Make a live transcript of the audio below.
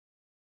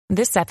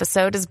This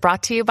episode is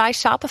brought to you by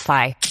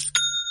Shopify.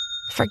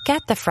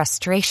 Forget the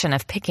frustration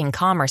of picking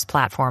commerce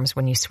platforms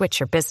when you switch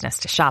your business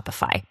to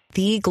Shopify,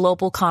 the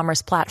global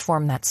commerce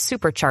platform that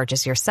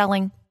supercharges your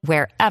selling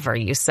wherever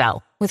you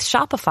sell. With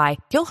Shopify,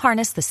 you'll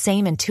harness the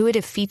same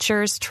intuitive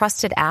features,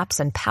 trusted apps,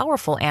 and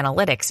powerful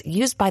analytics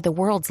used by the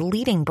world's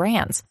leading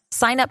brands.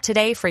 Sign up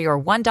today for your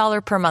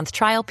 $1 per month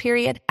trial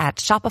period at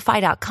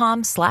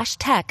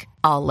shopify.com/tech,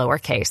 all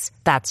lowercase.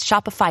 That's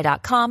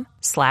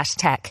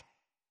shopify.com/tech.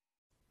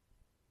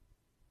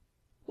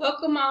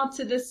 Welcome all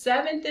to the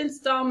 7th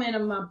installment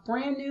of my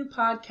brand new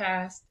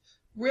podcast,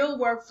 Real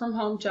Work from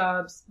Home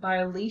Jobs by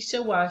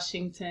Alicia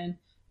Washington,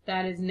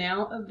 that is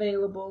now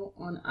available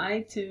on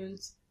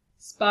iTunes,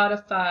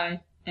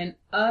 Spotify, and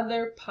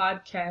other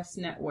podcast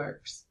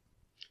networks.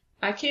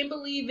 I can't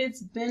believe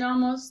it's been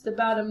almost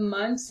about a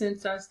month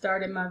since I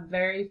started my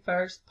very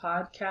first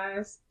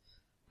podcast.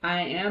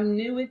 I am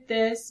new at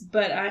this,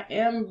 but I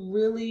am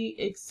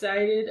really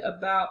excited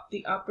about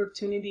the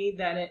opportunity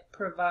that it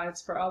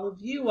provides for all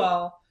of you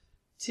all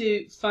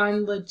to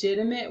find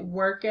legitimate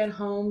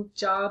work-at-home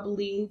job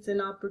leads and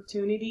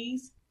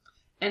opportunities.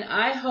 And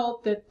I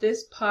hope that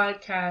this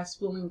podcast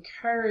will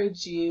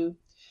encourage you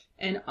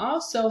and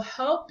also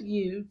help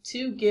you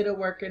to get a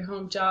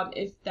work-at-home job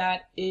if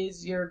that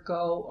is your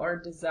goal or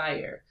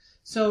desire.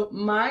 So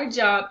my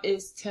job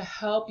is to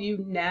help you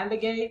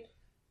navigate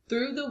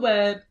through the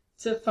web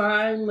to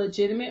find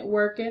legitimate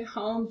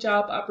work-at-home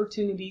job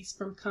opportunities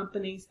from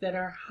companies that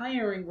are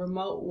hiring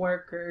remote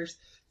workers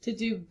to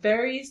do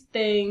various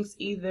things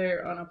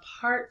either on a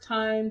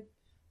part-time,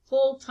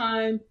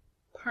 full-time,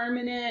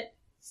 permanent,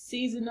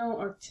 seasonal,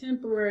 or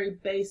temporary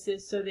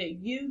basis so that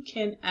you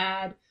can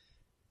add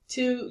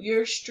to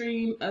your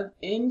stream of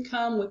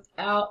income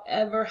without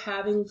ever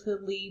having to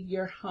leave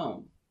your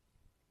home.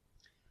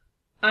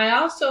 I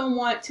also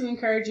want to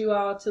encourage you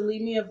all to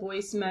leave me a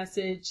voice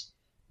message.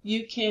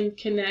 You can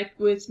connect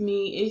with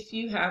me if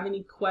you have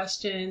any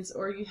questions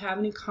or you have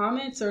any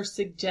comments or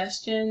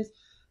suggestions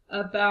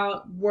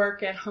about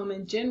work at home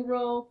in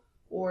general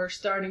or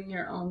starting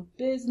your own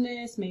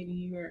business. Maybe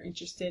you're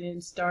interested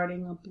in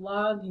starting a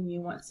blog and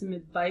you want some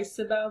advice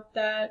about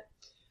that.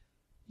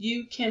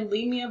 You can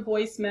leave me a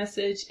voice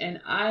message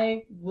and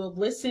I will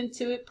listen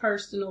to it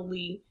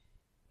personally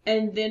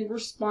and then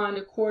respond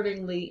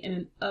accordingly in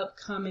an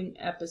upcoming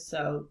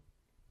episode.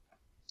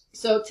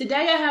 So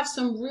today I have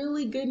some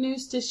really good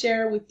news to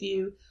share with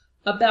you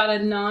about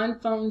a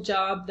non-phone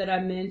job that I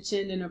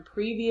mentioned in a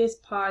previous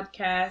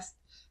podcast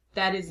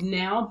that is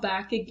now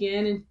back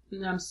again,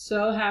 and I'm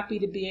so happy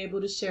to be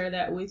able to share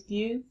that with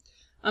you.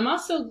 I'm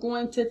also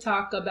going to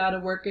talk about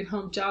a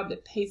work-at-home job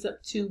that pays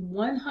up to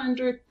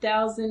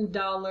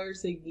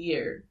 $100,000 a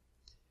year,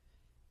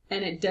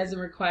 and it doesn't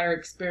require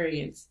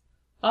experience.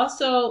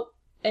 Also,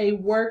 a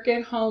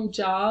work-at-home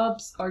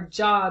jobs or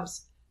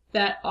jobs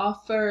that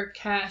offer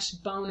cash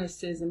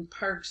bonuses and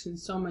perks and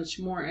so much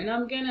more. And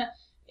I'm going to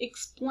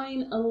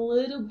explain a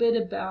little bit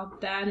about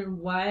that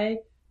and why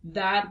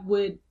that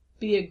would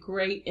be a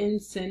great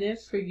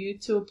incentive for you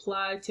to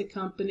apply to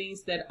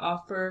companies that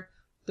offer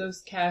those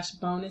cash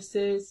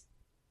bonuses.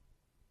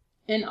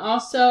 And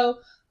also,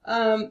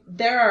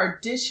 there are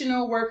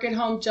additional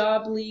work-at-home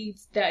job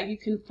leads that you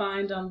can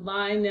find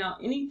online. Now,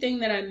 anything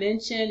that I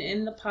mention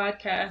in the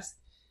podcast,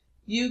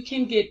 you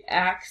can get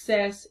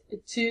access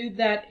to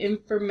that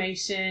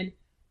information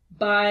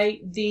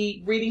by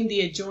reading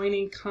the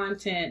adjoining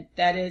content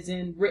that is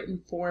in written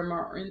form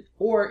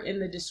or in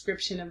the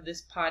description of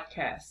this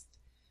podcast.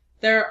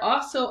 There are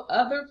also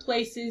other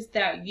places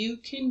that you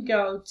can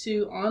go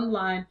to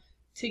online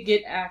to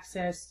get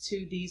access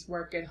to these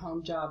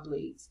work-at-home job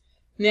leads.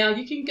 Now,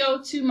 you can go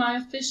to my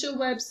official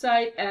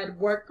website at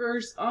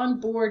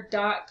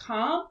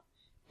workersonboard.com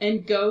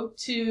and go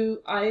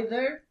to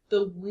either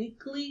the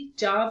weekly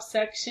job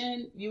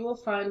section. You will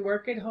find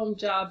work-at-home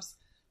jobs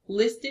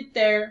listed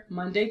there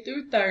Monday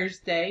through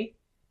Thursday,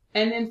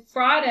 and then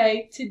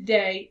Friday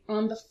today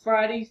on the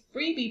Friday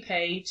freebie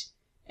page,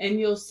 and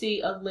you'll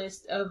see a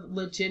list of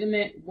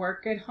legitimate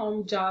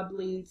work-at-home job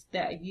leads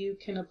that you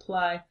can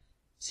apply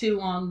to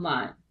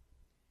online.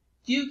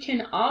 You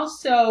can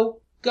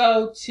also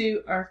go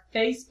to our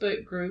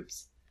Facebook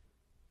groups.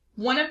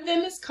 One of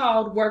them is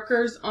called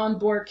Workers on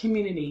Board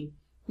Community.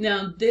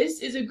 Now,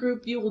 this is a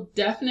group you will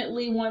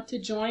definitely want to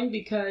join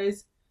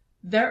because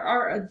there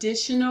are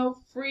additional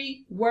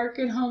free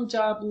work-at-home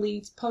job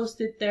leads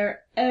posted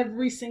there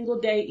every single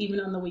day, even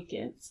on the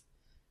weekends.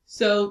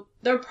 So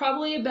there are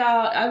probably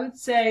about, I would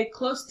say,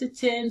 close to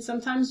 10,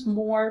 sometimes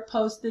more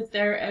posted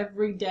there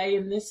every day.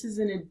 And this is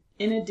in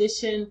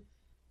addition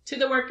to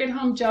the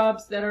work-at-home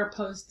jobs that are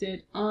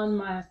posted on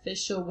my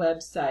official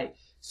website.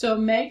 So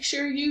make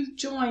sure you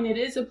join. It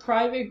is a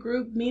private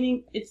group,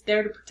 meaning it's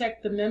there to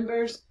protect the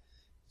members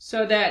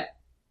so that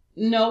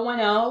no one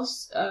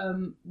else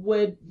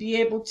would be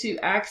able to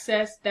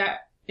access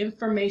that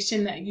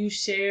information that you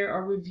share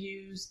or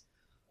reviews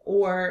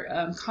or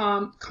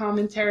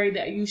commentary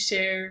that you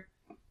share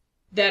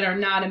that are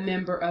not a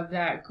member of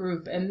that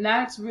group. And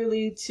that's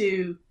really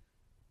to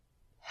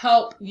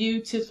help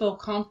you to feel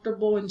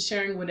comfortable in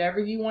sharing whatever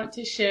you want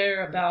to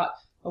share about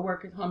a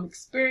work at home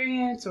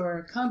experience or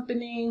a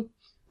company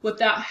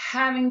without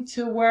having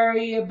to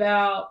worry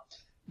about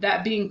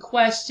that being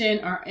questioned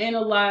or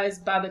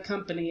analyzed by the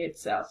company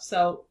itself.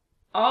 So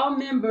all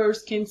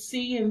members can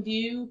see and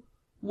view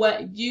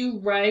what you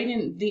write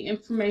and the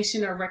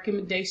information or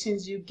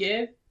recommendations you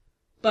give,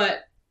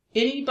 but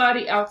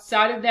anybody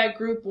outside of that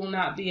group will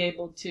not be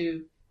able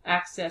to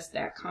access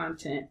that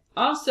content.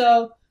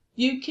 Also,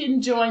 you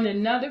can join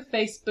another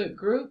Facebook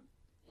group.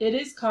 It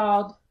is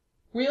called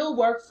Real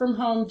Work from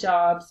Home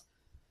Jobs.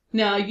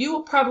 Now, you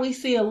will probably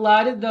see a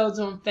lot of those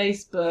on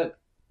Facebook,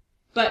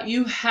 but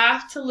you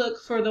have to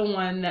look for the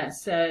one that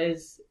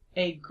says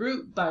a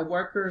group by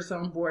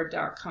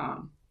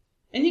workersonboard.com.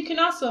 And you can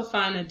also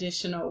find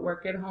additional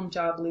work at home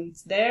job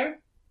leads there.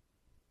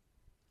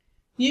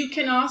 You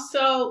can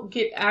also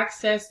get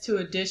access to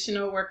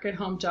additional work at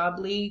home job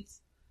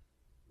leads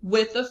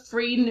with a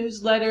free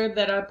newsletter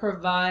that I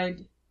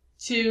provide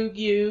to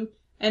you.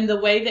 And the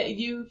way that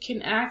you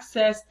can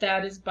access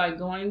that is by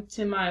going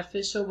to my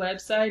official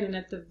website, and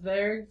at the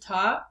very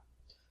top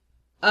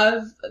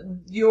of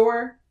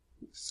your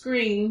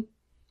screen,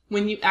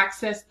 when you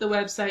access the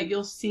website,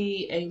 you'll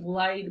see a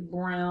light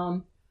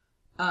brown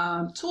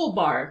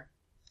toolbar,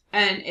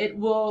 and it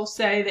will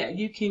say that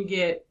you can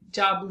get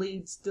job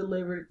leads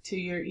delivered to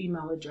your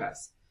email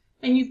address.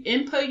 And you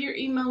input your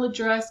email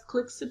address,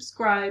 click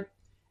subscribe,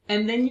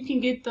 and then you can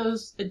get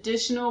those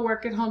additional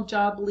work at home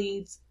job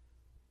leads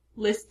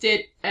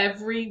listed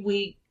every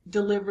week,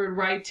 delivered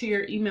right to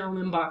your email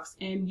inbox.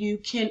 And you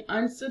can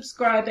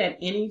unsubscribe at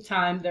any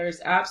time.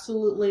 There's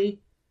absolutely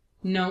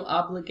no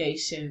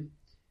obligation.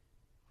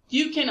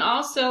 You can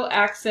also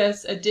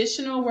access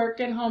additional work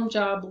at home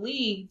job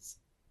leads,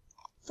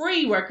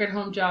 free work at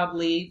home job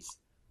leads,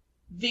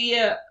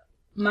 via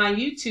my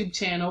YouTube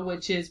channel,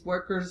 which is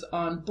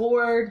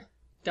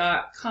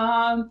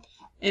workersonboard.com.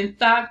 In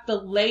fact,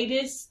 the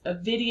latest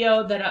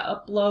video that I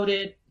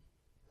uploaded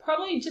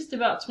probably just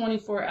about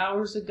 24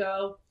 hours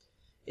ago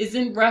is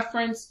in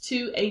reference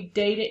to a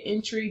data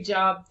entry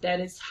job that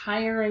is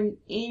hiring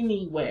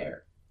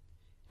anywhere,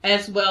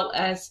 as well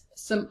as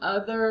some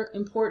other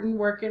important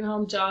work at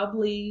home job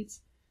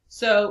leads.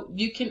 So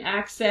you can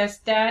access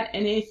that.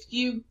 And if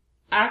you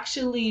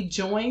actually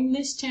join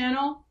this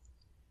channel,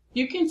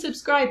 you can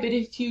subscribe. But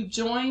if you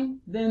join,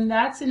 then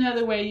that's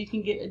another way you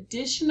can get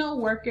additional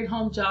work at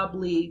home job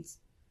leads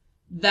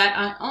that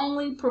I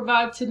only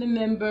provide to the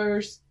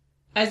members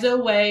as a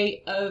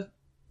way of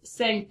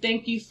saying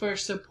thank you for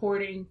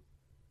supporting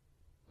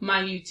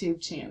my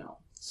YouTube channel.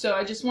 So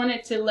I just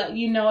wanted to let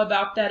you know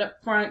about that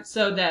up front,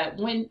 so that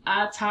when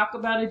I talk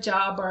about a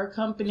job or a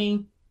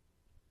company,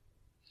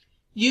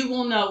 you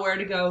will know where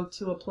to go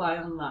to apply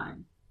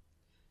online.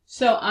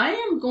 So I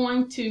am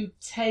going to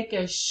take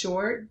a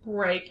short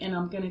break, and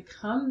I'm going to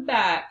come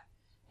back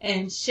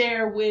and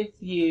share with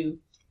you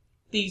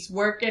these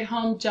work at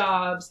home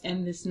jobs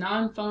and this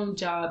non-phone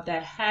job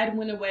that had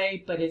went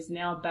away but is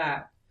now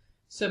back.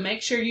 So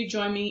make sure you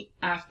join me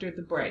after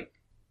the break.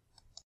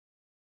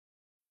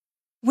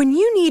 When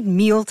you need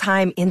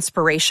mealtime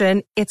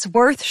inspiration, it's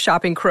worth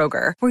shopping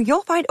Kroger, where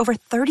you'll find over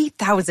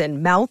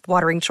 30,000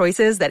 mouth-watering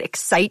choices that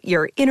excite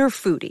your inner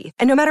foodie.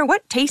 And no matter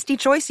what tasty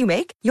choice you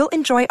make, you'll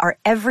enjoy our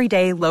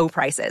everyday low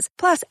prices,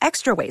 plus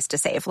extra ways to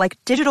save, like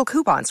digital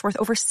coupons worth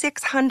over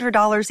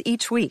 $600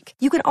 each week.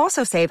 You can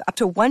also save up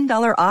to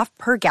 $1 off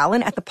per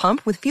gallon at the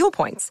pump with fuel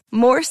points.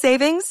 More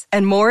savings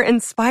and more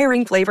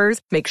inspiring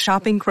flavors make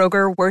shopping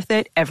Kroger worth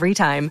it every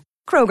time.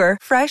 Kroger,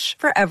 fresh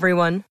for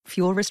everyone.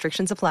 Fuel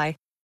restrictions apply.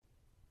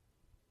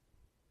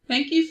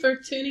 Thank you for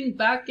tuning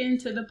back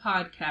into the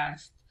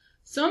podcast.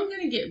 So I'm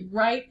going to get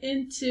right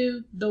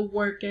into the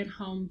work at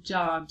home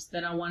jobs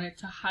that I wanted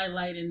to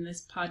highlight in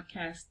this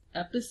podcast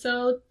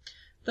episode.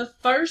 The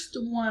first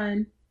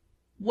one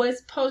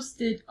was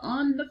posted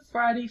on the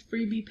Friday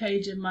freebie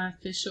page of my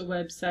official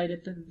website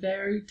at the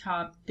very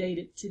top,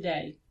 dated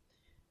today.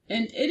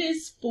 And it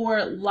is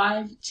for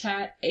live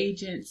chat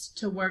agents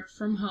to work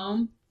from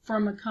home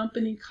from a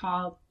company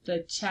called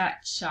The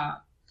Chat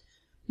Shop.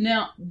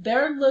 Now,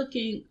 they're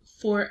looking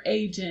for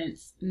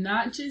agents,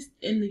 not just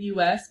in the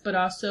US, but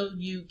also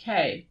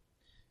UK.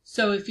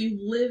 So if you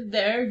live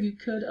there, you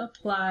could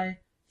apply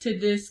to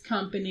this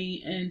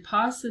company and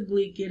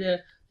possibly get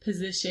a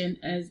position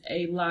as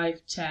a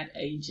live chat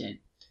agent.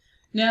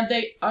 Now,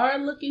 they are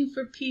looking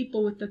for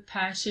people with a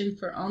passion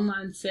for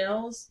online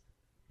sales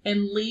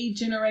and lead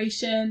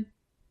generation,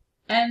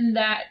 and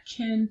that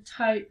can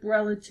type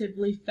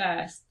relatively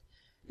fast.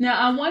 Now,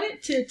 I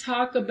wanted to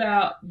talk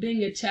about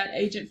being a chat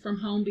agent from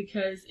home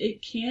because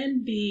it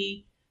can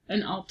be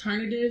an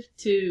alternative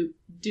to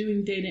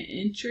doing data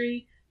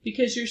entry,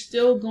 because you're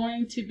still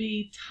going to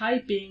be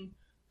typing,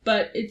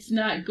 but it's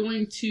not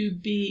going to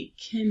be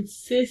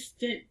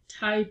consistent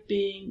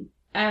typing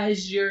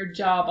as your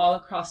job all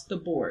across the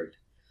board,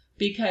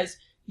 because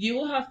you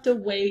will have to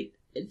wait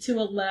to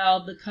allow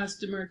the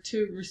customer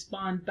to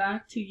respond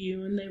back to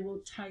you, and they will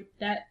type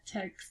that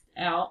text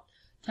out,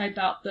 type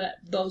out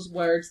those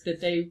words that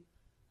they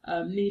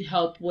need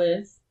help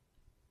with.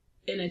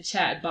 in a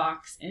chat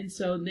box. And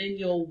so then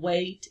you'll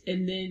wait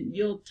and then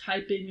you'll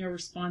type in your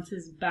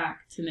responses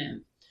back to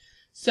them.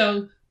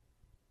 So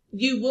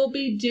you will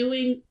be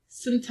doing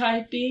some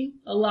typing,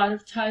 a lot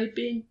of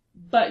typing,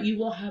 but you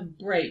will have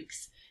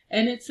breaks.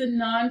 And it's a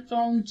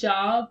non-phone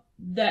job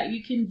that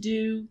you can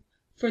do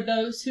for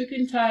those who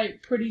can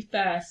type pretty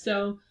fast.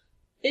 So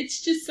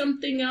it's just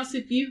something else.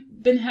 If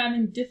you've been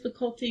having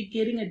difficulty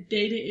getting a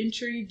data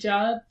entry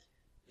job,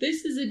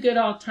 this is a good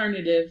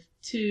alternative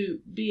to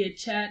be a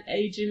chat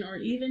agent or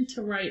even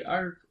to write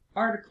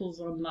articles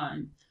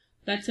online.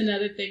 That's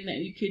another thing that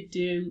you could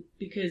do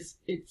because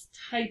it's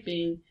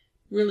typing.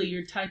 Really,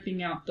 you're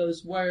typing out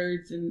those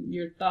words and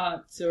your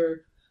thoughts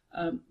or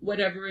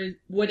whatever it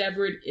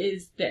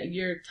is that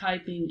you're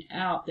typing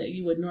out that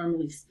you would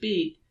normally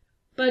speak.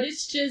 But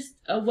it's just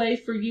a way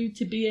for you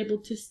to be able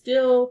to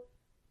still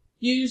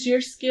use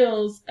your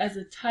skills as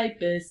a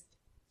typist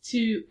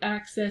to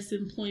access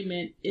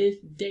employment if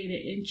data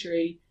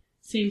entry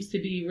seems to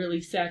be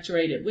really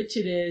saturated, which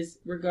it is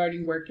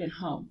regarding work at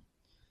home.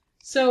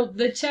 So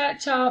the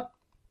Chat Shop,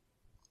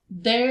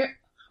 they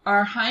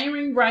are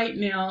hiring right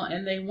now,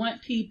 and they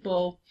want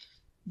people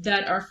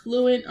that are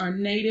fluent or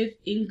native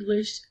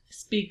English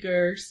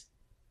speakers,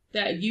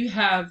 that you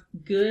have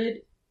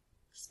good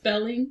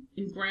spelling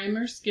and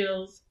grammar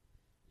skills.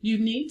 You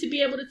need to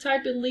be able to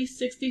type at least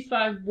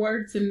 65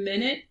 words a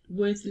minute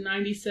with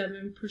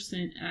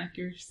 97%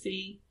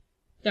 accuracy.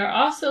 They're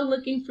also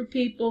looking for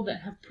people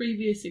that have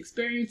previous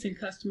experience in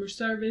customer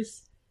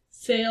service,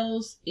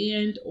 sales,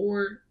 and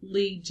or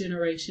lead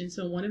generation.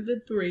 So one of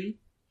the three.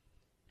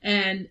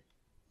 And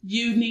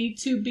you need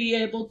to be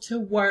able to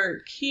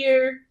work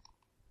here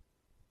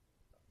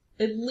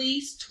at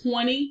least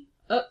 20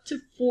 up to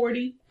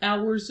 40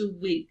 hours a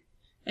week.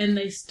 And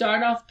they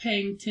start off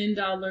paying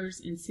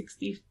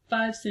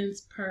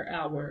 $10.65 per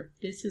hour.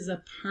 This is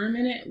a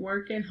permanent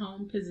work at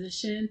home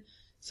position.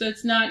 So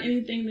it's not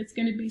anything that's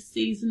going to be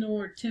seasonal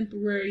or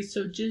temporary.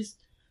 So just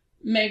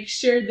make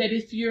sure that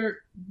if you're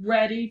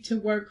ready to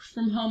work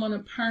from home on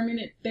a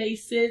permanent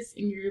basis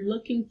and you're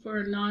looking for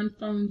a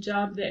non-phone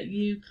job, that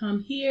you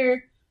come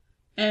here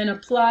and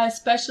apply,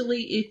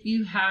 especially if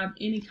you have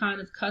any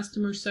kind of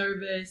customer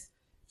service,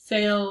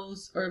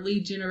 sales, or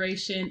lead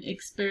generation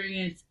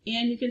experience,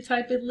 and you can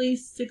type at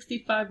least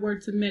 65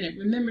 words a minute.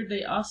 Remember,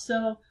 they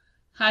also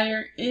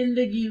hire in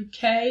the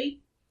UK,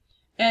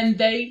 and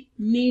they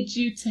need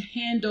you to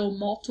handle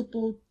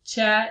multiple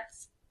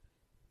chats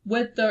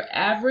with their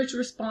average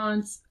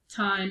response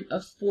time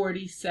of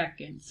 40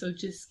 seconds. So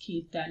just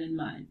keep that in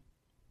mind.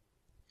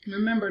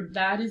 Remember,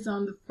 that is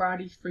on the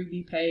Friday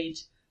freebie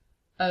page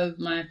of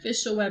my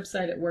official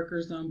website at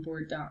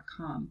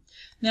workersonboard.com.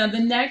 Now, the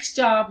next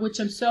job, which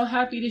I'm so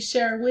happy to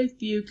share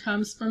with you,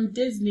 comes from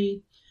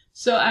Disney.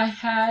 So I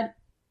had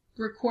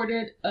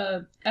recorded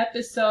an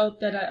episode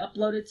that I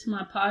uploaded to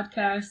my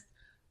podcast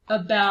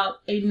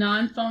about a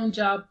non-phone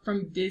job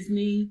from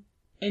Disney,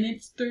 and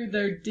it's through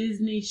their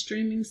Disney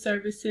streaming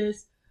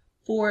services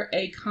for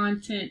a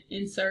content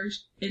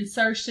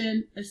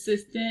insertion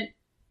assistant,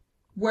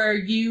 where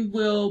you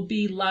will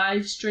be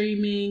live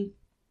streaming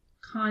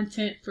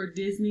content for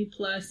Disney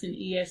Plus and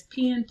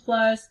ESPN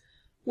Plus,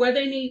 where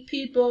they need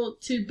people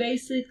to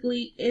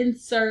basically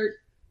insert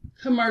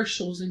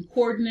commercials and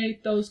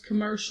coordinate those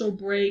commercial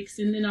breaks,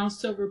 and then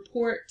also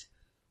report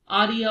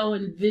audio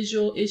and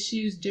visual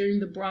issues during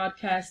the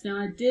broadcast. Now,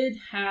 I did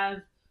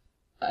have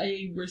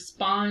a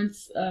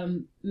response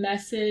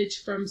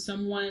message from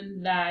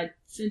someone that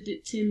sent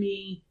it to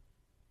me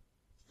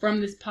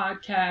from this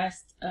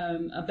podcast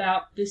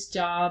about this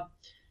job.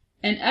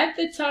 And at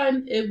the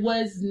time, it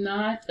was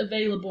not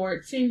available, or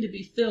it seemed to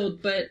be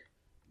filled, but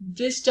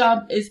this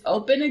job is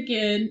open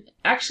again.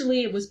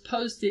 Actually, it was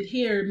posted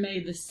here May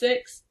the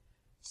 6th.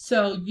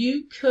 So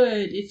you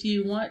could, if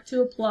you want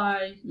to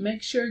apply,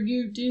 make sure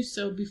you do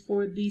so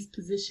before these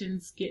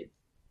positions get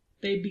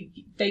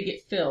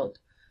filled.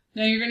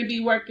 Now, you're going to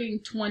be working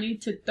 20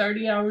 to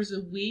 30 hours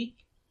a week,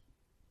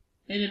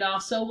 and it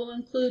also will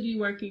include you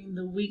working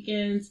the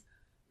weekends,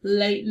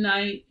 late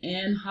night,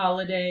 and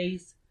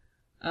holidays.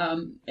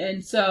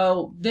 And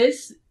so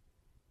this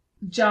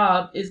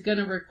job is going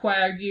to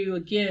require you,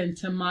 again,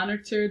 to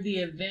monitor the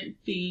event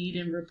feed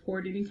and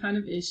report any kind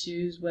of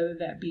issues, whether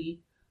that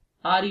be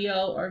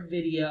audio or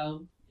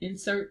video,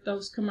 insert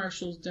those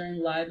commercials during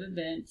live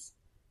events,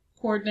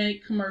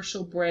 coordinate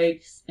commercial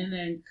breaks, and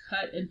then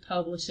cut and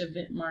publish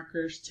event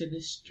markers to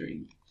the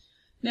stream.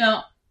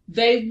 Now,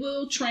 they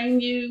will train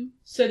you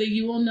so that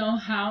you will know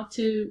how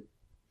to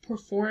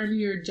perform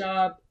your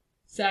job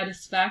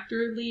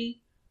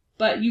satisfactorily,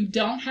 but you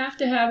don't have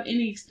to have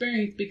any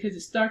experience because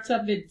it starts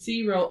off at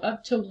 0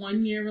 up to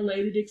 1 year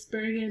related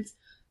experience.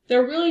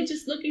 They're really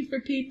just looking for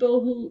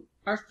people who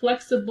are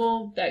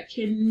flexible, that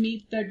can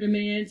meet their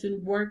demands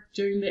and work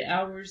during the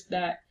hours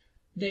that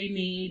they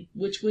need,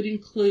 which would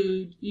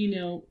include,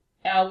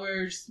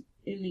 hours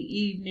in the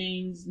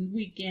evenings and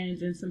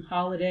weekends and some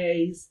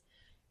holidays,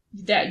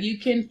 that you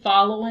can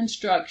follow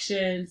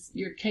instructions,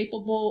 you're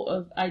capable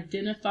of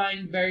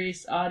identifying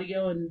various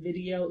audio and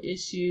video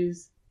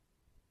issues,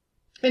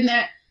 and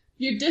that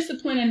you're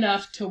disciplined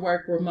enough to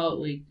work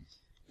remotely.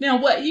 Now,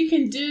 what you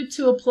can do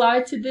to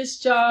apply to this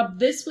job,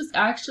 this was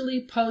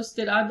actually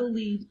posted, I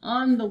believe,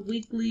 on the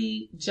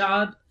weekly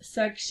job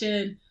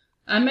section.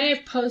 I may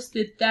have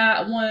posted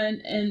that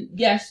one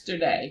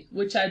yesterday,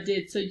 which I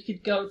did, so you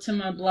could go to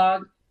my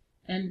blog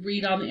and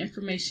read all the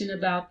information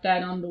about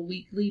that on the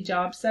weekly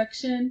job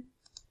section.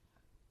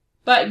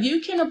 But you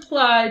can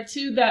apply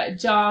to that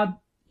job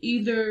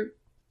either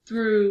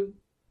through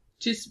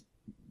just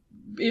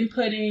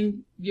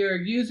inputting your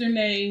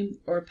username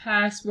or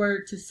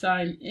password to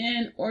sign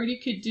in, or you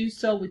could do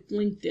so with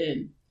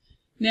LinkedIn.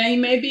 Now, you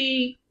may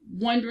be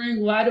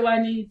wondering, why do I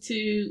need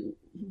to,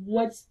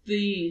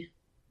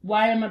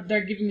 why am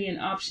they giving me an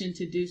option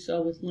to do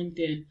so with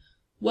LinkedIn?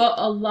 Well,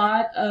 a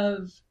lot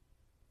of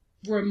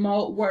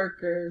remote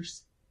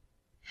workers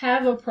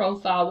have a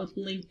profile with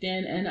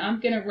LinkedIn, and I'm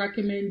going to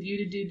recommend you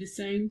to do the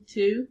same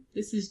too.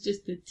 This is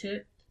just a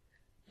tip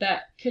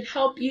that could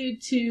help you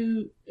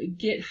to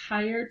get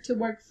hired to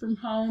work from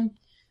home,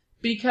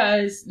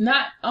 because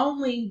not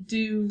only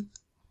do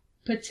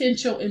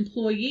potential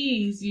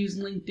employees use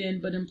LinkedIn,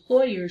 but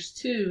employers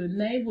too, and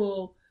they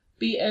will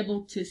be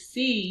able to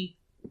see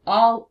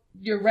all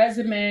your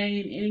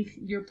resume,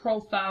 your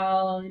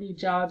profile, any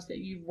jobs that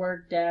you've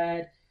worked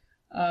at.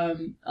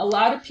 A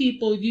lot of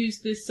people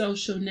use this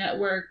social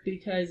network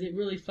because it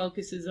really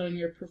focuses on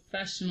your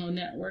professional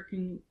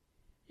networking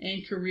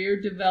and career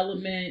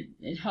development.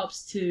 It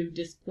helps to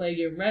display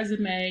your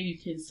resume. You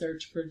can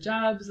search for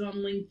jobs on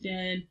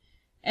LinkedIn.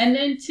 And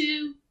then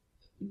too,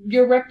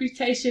 your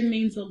reputation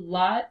means a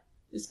lot,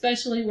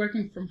 especially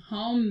working from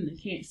home. They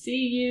can't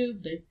see you.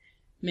 They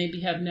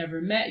maybe have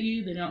never met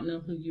you. They don't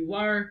know who you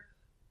are.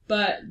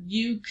 But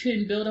you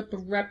can build up a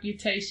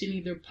reputation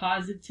either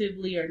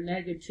positively or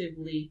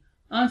negatively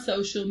on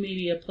social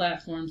media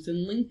platforms,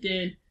 and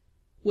LinkedIn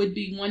would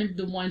be one of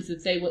the ones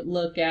that they would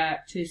look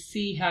at to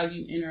see how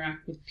you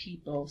interact with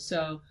people.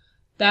 So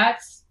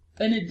that's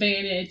an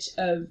advantage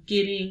of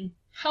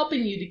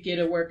helping you to get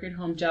a work at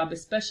home job,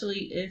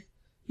 especially if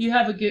you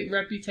have a good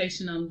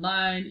reputation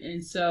online.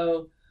 And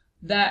so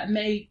that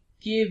may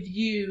give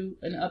you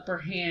an upper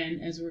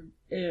hand as we're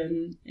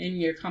in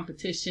your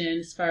competition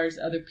as far as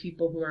other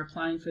people who are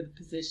applying for the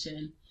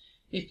position.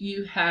 If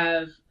you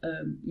have,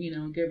 a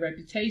good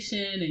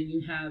reputation and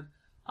you have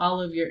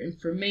all of your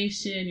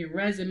information, your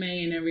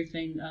resume and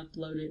everything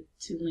uploaded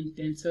to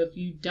LinkedIn. So if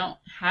you don't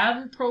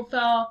have a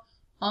profile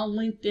on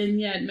LinkedIn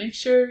yet, make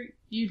sure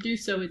you do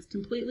so. It's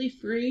completely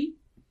free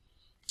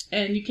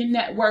and you can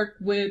network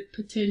with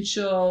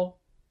potential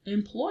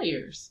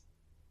employers.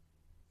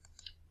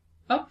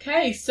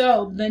 Okay,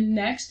 so the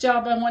next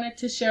job I wanted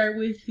to share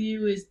with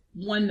you is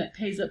one that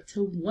pays up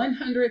to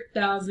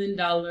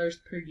 $100,000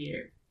 per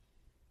year.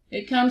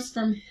 It comes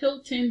from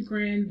Hilton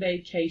Grand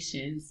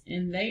Vacations,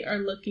 and they are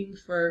looking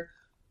for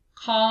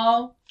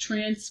call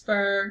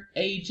transfer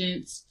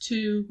agents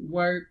to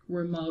work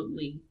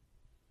remotely.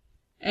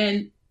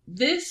 And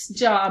this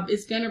job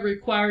is going to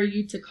require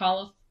you to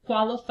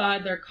qualify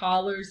their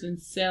callers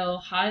and sell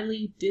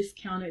highly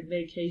discounted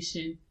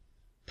vacation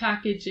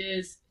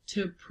packages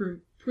to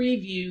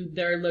preview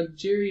their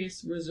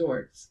luxurious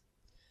resorts.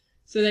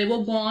 So they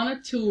will go on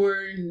a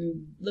tour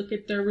and look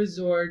at their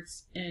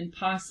resorts and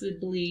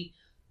possibly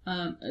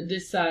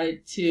decide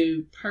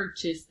to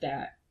purchase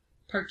a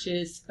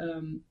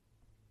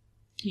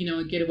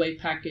getaway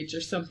package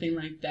or something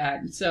like that.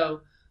 And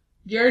so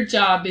your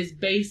job is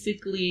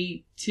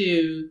basically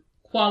to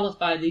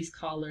qualify these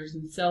callers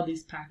and sell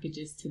these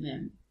packages to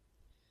them.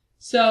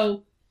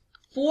 So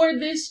for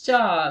this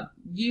job,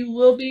 you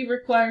will be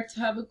required to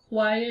have a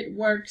quiet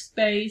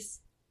workspace,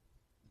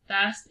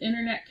 fast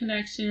internet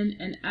connection,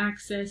 and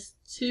access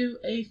to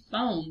a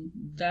phone.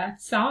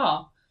 That's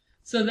all.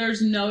 So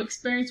there's no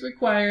experience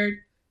required.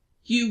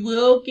 You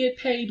will get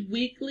paid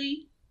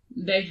weekly.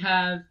 They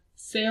have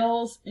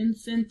sales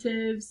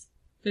incentives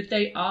that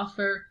they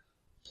offer,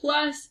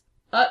 plus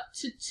up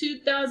to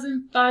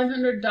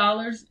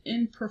 $2,500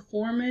 in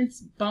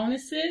performance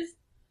bonuses.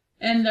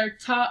 And their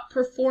top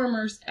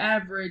performers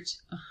average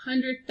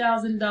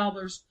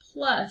 $100,000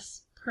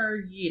 plus per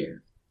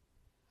year.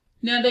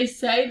 Now they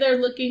say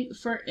they're looking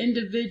for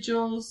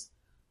individuals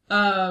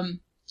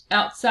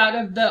outside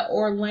of the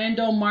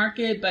Orlando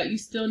market, but you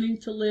still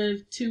need to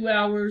live 2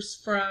 hours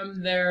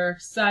from their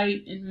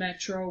site in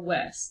Metro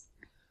West.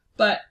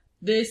 But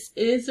this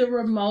is a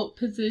remote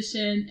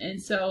position,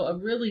 and so a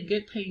really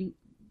good paying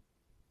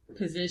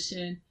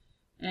position.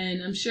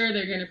 And I'm sure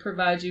they're going to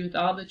provide you with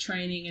all the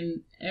training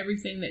and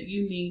everything that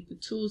you need, the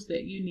tools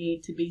that you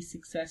need to be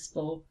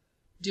successful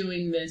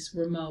doing this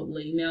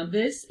remotely. Now,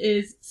 this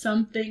is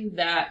something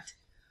that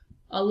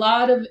a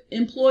lot of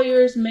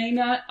employers may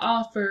not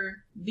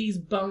offer these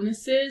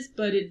bonuses,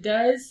 but it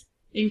does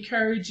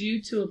encourage you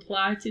to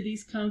apply to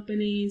these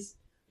companies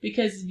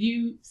because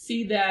you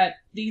see that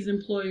these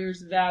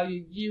employers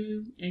value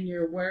you and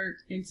your work.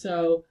 And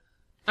so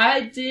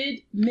I did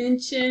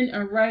mention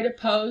or write a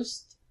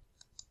post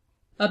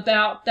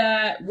about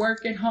that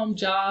work at home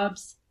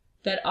jobs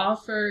that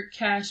offer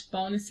cash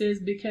bonuses,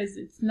 because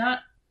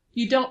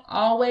you don't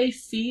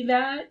always see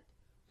that.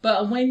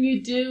 But when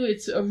you do,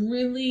 it's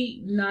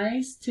really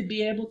nice to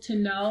be able to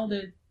know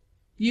that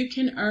you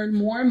can earn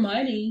more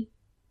money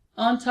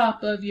on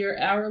top of your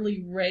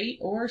hourly rate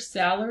or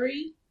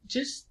salary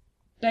just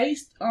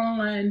based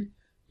on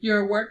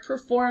your work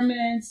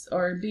performance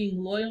or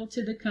being loyal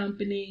to the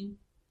company,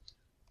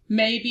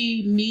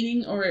 maybe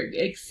meeting or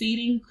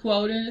exceeding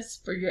quotas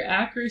for your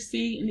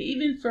accuracy, and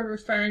even for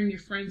referring your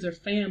friends or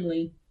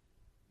family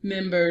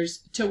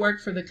members to work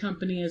for the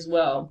company as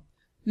well.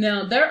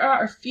 Now, there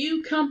are a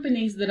few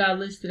companies that I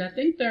listed. I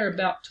think there are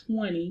about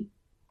 20.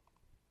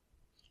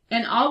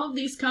 And all of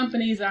these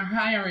companies are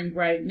hiring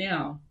right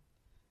now.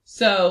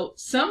 So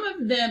some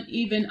of them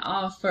even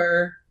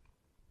offer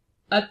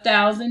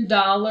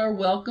 $1,000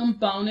 welcome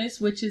bonus,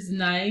 which is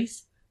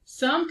nice.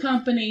 Some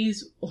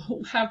companies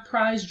have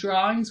prize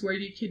drawings where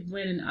you could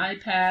win an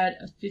iPad,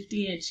 a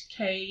 50-inch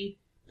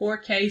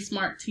 4K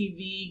smart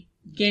TV,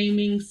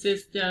 gaming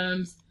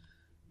systems.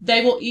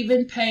 They will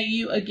even pay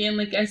you, again,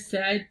 like I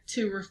said,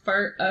 to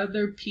refer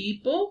other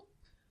people.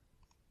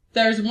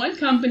 There's one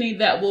company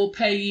that will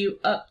pay you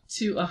up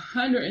to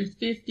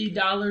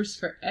 $150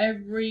 for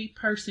every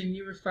person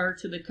you refer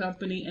to the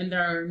company, and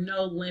there are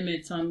no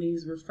limits on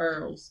these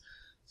referrals.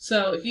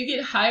 So if you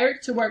get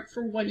hired to work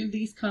for one of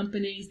these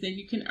companies, then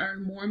you can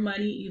earn more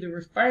money either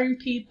referring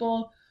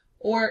people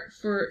or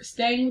for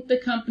staying with the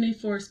company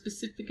for a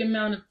specific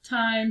amount of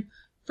time,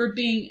 for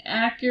being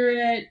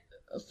accurate,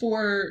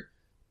 for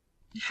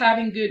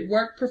having good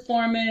work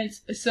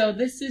performance. So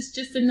this is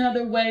just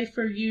another way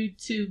for you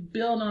to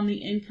build on the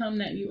income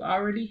that you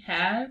already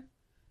have,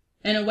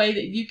 in a way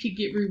that you could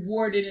get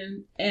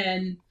rewarded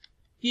and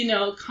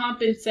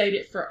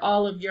compensated for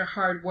all of your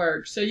hard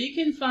work. So you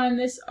can find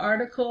this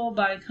article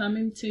by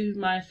coming to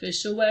my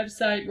official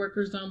website,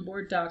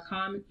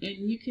 workersonboard.com,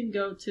 and you can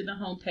go to the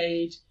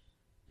homepage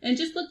and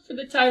just look for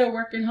the title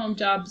Work and Home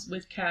Jobs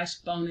with Cash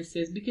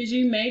Bonuses, because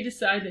you may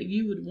decide that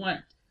you would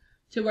want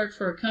to work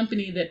for a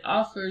company that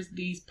offers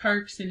these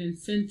perks and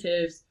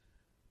incentives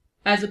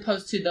as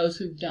opposed to those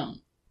who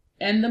don't.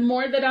 And the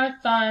more that I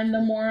find,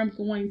 the more I'm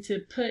going to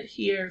put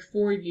here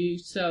for you.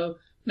 So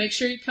make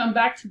sure you come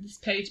back to this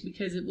page,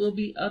 because it will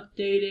be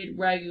updated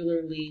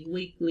regularly,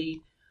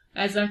 weekly.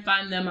 As I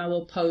find them, I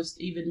will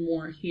post even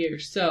more here.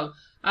 So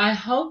I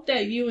hope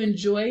that you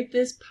enjoyed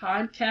this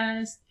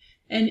podcast.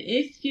 And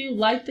if you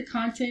like the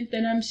content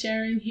that I'm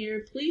sharing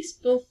here, please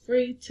feel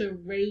free to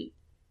rate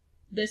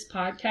this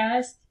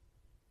podcast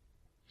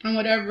on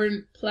whatever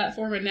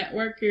platform or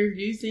network you're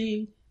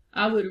using.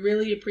 I would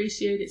really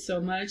appreciate it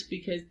so much,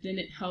 because then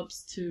it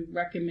helps to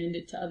recommend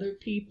it to other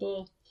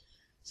people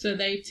so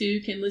they too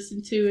can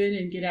listen to it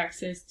and get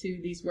access to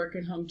these work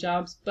and home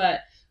jobs. But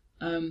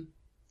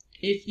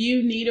if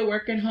you need a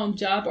work and home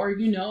job, or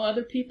you know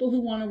other people who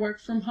want to work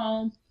from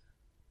home,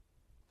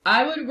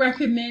 I would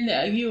recommend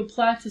that you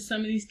apply to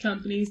some of these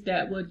companies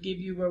that would give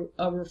you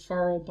a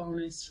referral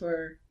bonus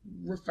for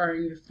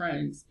referring your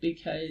friends,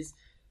 because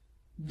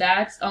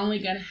that's only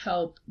going to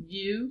help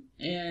you.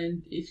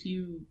 And if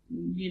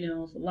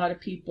if a lot of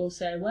people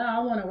say, well,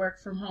 I want to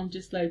work from home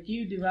just like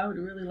you do, I would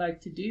really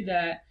like to do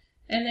that,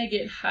 and they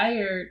get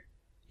hired,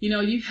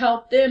 you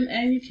help them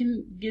and you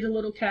can get a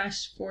little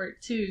cash for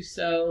it too.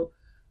 So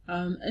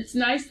it's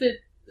nice that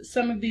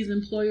some of these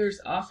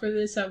employers offer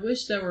this. I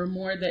wish there were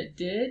more that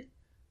did,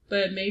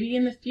 but maybe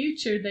in the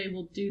future they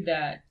will do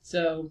that.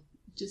 So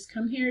just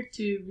come here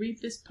to read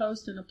this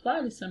post and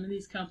apply to some of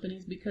these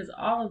companies, because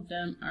all of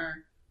them are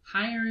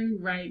hiring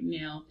right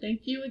now.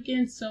 Thank you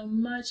again so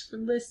much for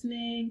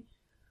listening.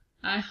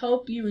 I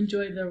hope you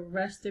enjoy the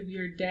rest of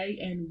your day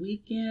and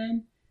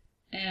weekend,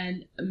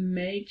 and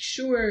make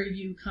sure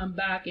you come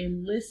back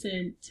and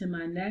listen to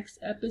my next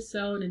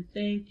episode. And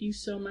thank you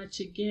so much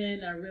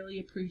again. I really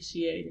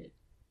appreciate it.